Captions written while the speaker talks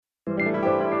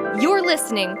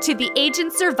listening to the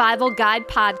Agent Survival Guide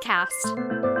podcast,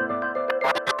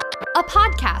 a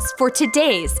podcast for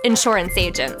today's insurance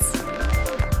agents.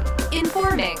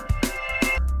 Informing,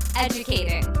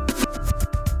 educating,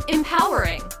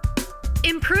 empowering,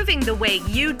 improving the way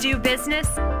you do business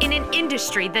in an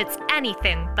industry that's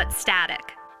anything but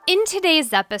static. In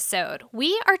today's episode,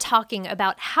 we are talking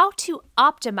about how to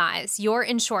optimize your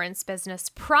insurance business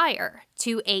prior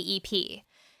to AEP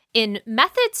in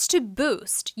Methods to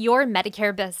Boost Your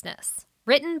Medicare Business,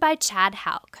 written by Chad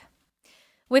Hauk.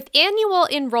 With annual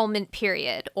enrollment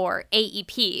period, or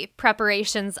AEP,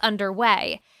 preparations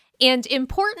underway, and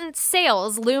important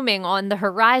sales looming on the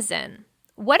horizon,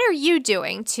 what are you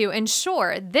doing to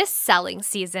ensure this selling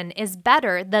season is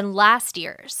better than last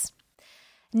year's?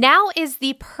 Now is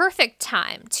the perfect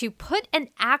time to put an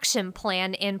action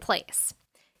plan in place.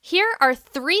 Here are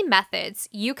 3 methods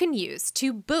you can use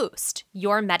to boost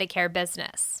your Medicare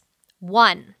business.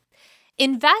 1.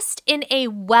 Invest in a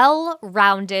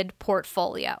well-rounded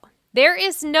portfolio. There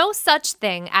is no such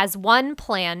thing as one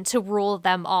plan to rule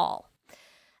them all.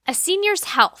 A senior's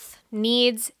health,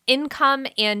 needs, income,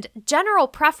 and general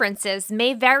preferences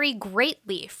may vary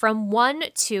greatly from one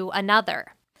to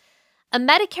another. A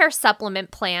Medicare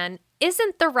supplement plan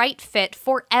isn't the right fit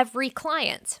for every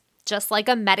client, just like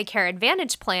a Medicare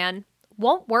Advantage plan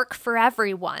won't work for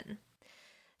everyone.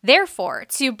 Therefore,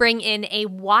 to bring in a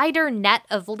wider net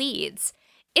of leads,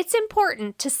 it's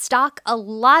important to stock a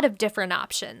lot of different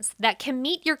options that can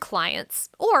meet your clients'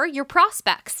 or your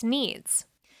prospects' needs.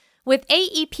 With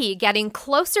AEP getting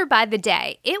closer by the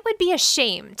day, it would be a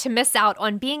shame to miss out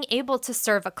on being able to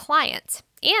serve a client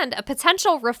and a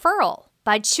potential referral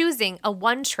by choosing a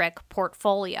one-trick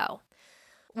portfolio.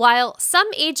 While some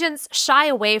agents shy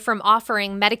away from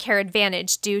offering Medicare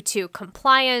Advantage due to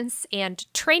compliance and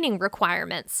training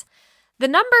requirements, the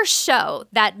numbers show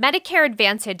that Medicare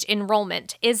Advantage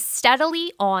enrollment is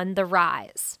steadily on the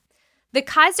rise. The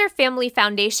Kaiser Family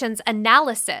Foundation's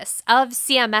analysis of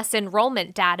CMS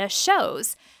enrollment data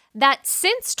shows that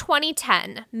since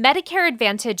 2010, Medicare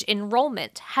Advantage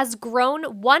enrollment has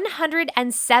grown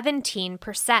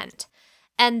 117%.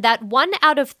 And that 1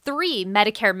 out of 3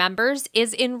 Medicare members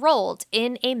is enrolled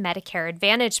in a Medicare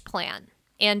Advantage plan.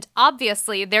 And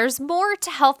obviously, there's more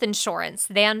to health insurance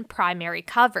than primary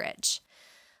coverage.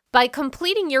 By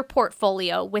completing your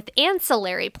portfolio with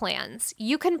ancillary plans,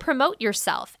 you can promote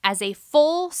yourself as a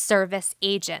full-service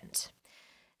agent.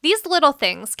 These little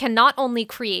things can not only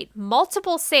create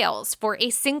multiple sales for a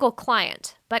single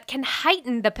client, but can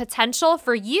heighten the potential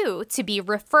for you to be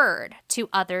referred to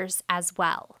others as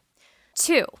well.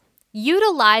 2.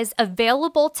 Utilize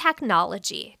available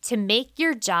technology to make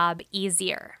your job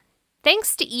easier.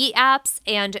 Thanks to e-apps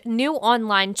and new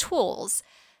online tools,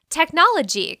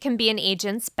 technology can be an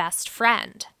agent's best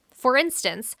friend. For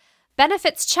instance,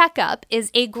 Benefits Checkup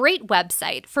is a great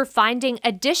website for finding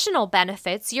additional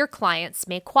benefits your clients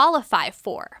may qualify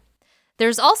for.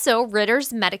 There's also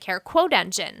Ritter's Medicare Quote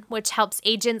Engine, which helps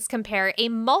agents compare a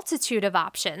multitude of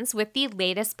options with the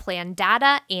latest plan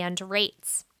data and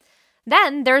rates.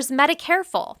 Then there's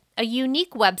Medicareful, a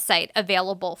unique website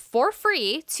available for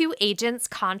free to agents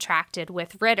contracted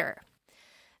with Ritter.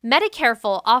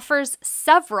 Medicareful offers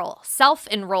several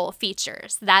self-enroll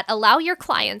features that allow your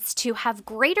clients to have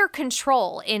greater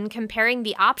control in comparing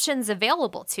the options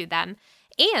available to them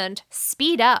and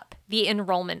speed up the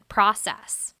enrollment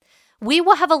process. We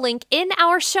will have a link in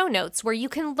our show notes where you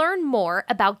can learn more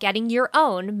about getting your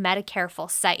own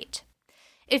Medicareful site.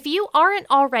 If you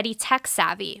aren't already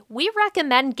tech-savvy, we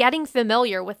recommend getting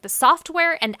familiar with the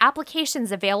software and applications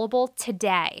available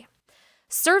today.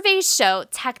 Surveys show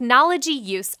technology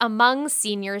use among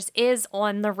seniors is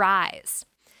on the rise.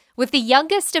 With the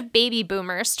youngest of baby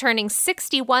boomers turning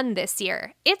 61 this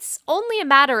year, it's only a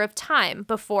matter of time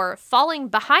before falling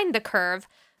behind the curve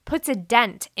puts a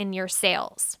dent in your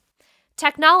sales.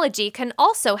 Technology can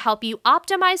also help you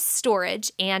optimize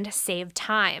storage and save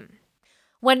time.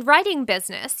 When writing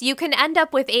business, you can end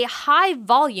up with a high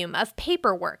volume of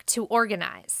paperwork to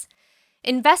organize.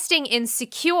 Investing in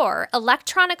secure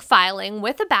electronic filing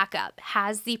with a backup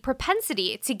has the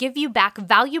propensity to give you back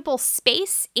valuable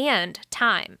space and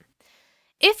time.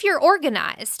 If you're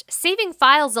organized, saving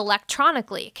files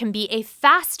electronically can be a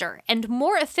faster and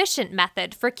more efficient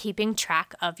method for keeping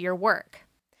track of your work.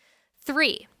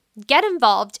 3. Get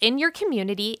involved in your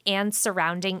community and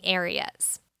surrounding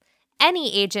areas.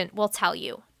 Any agent will tell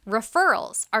you,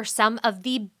 referrals are some of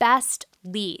the best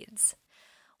leads.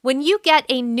 When you get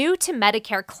a new to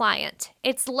Medicare client,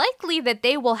 it's likely that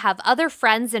they will have other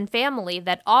friends and family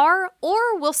that are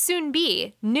or will soon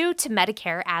be new to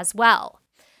Medicare as well.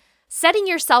 Setting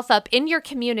yourself up in your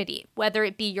community, whether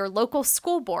it be your local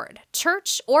school board,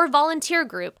 church, or volunteer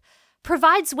group,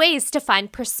 provides ways to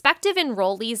find prospective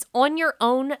enrollees on your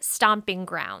own stomping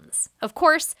grounds. Of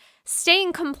course,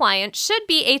 staying compliant should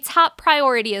be a top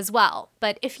priority as well,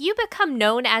 but if you become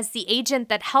known as the agent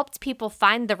that helped people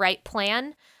find the right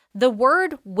plan, the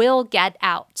word will get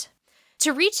out.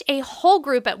 To reach a whole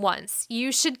group at once,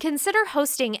 you should consider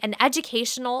hosting an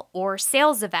educational or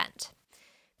sales event.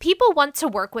 People want to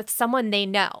work with someone they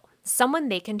know, someone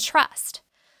they can trust.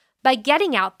 By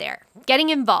getting out there, getting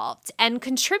involved, and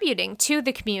contributing to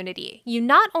the community, you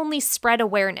not only spread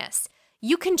awareness,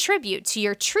 you contribute to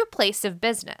your true place of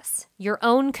business, your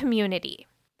own community.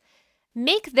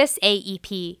 Make this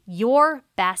AEP your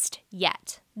best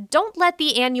yet. Don't let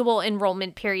the annual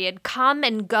enrollment period come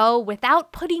and go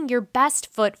without putting your best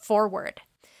foot forward.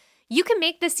 You can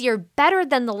make this year better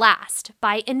than the last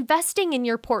by investing in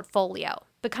your portfolio,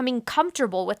 becoming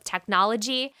comfortable with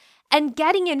technology, and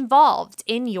getting involved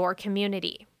in your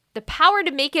community. The power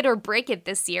to make it or break it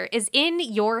this year is in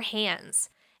your hands.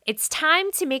 It's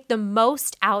time to make the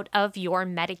most out of your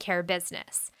Medicare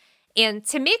business. And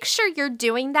to make sure you're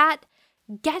doing that,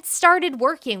 get started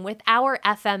working with our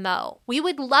FMO. We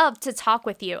would love to talk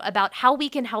with you about how we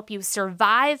can help you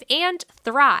survive and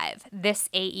thrive this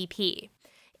AEP.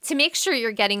 To make sure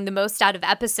you're getting the most out of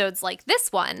episodes like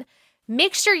this one,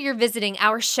 make sure you're visiting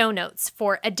our show notes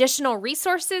for additional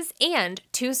resources and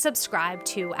to subscribe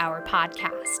to our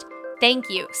podcast.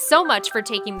 Thank you so much for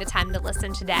taking the time to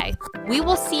listen today. We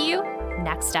will see you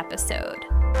next episode.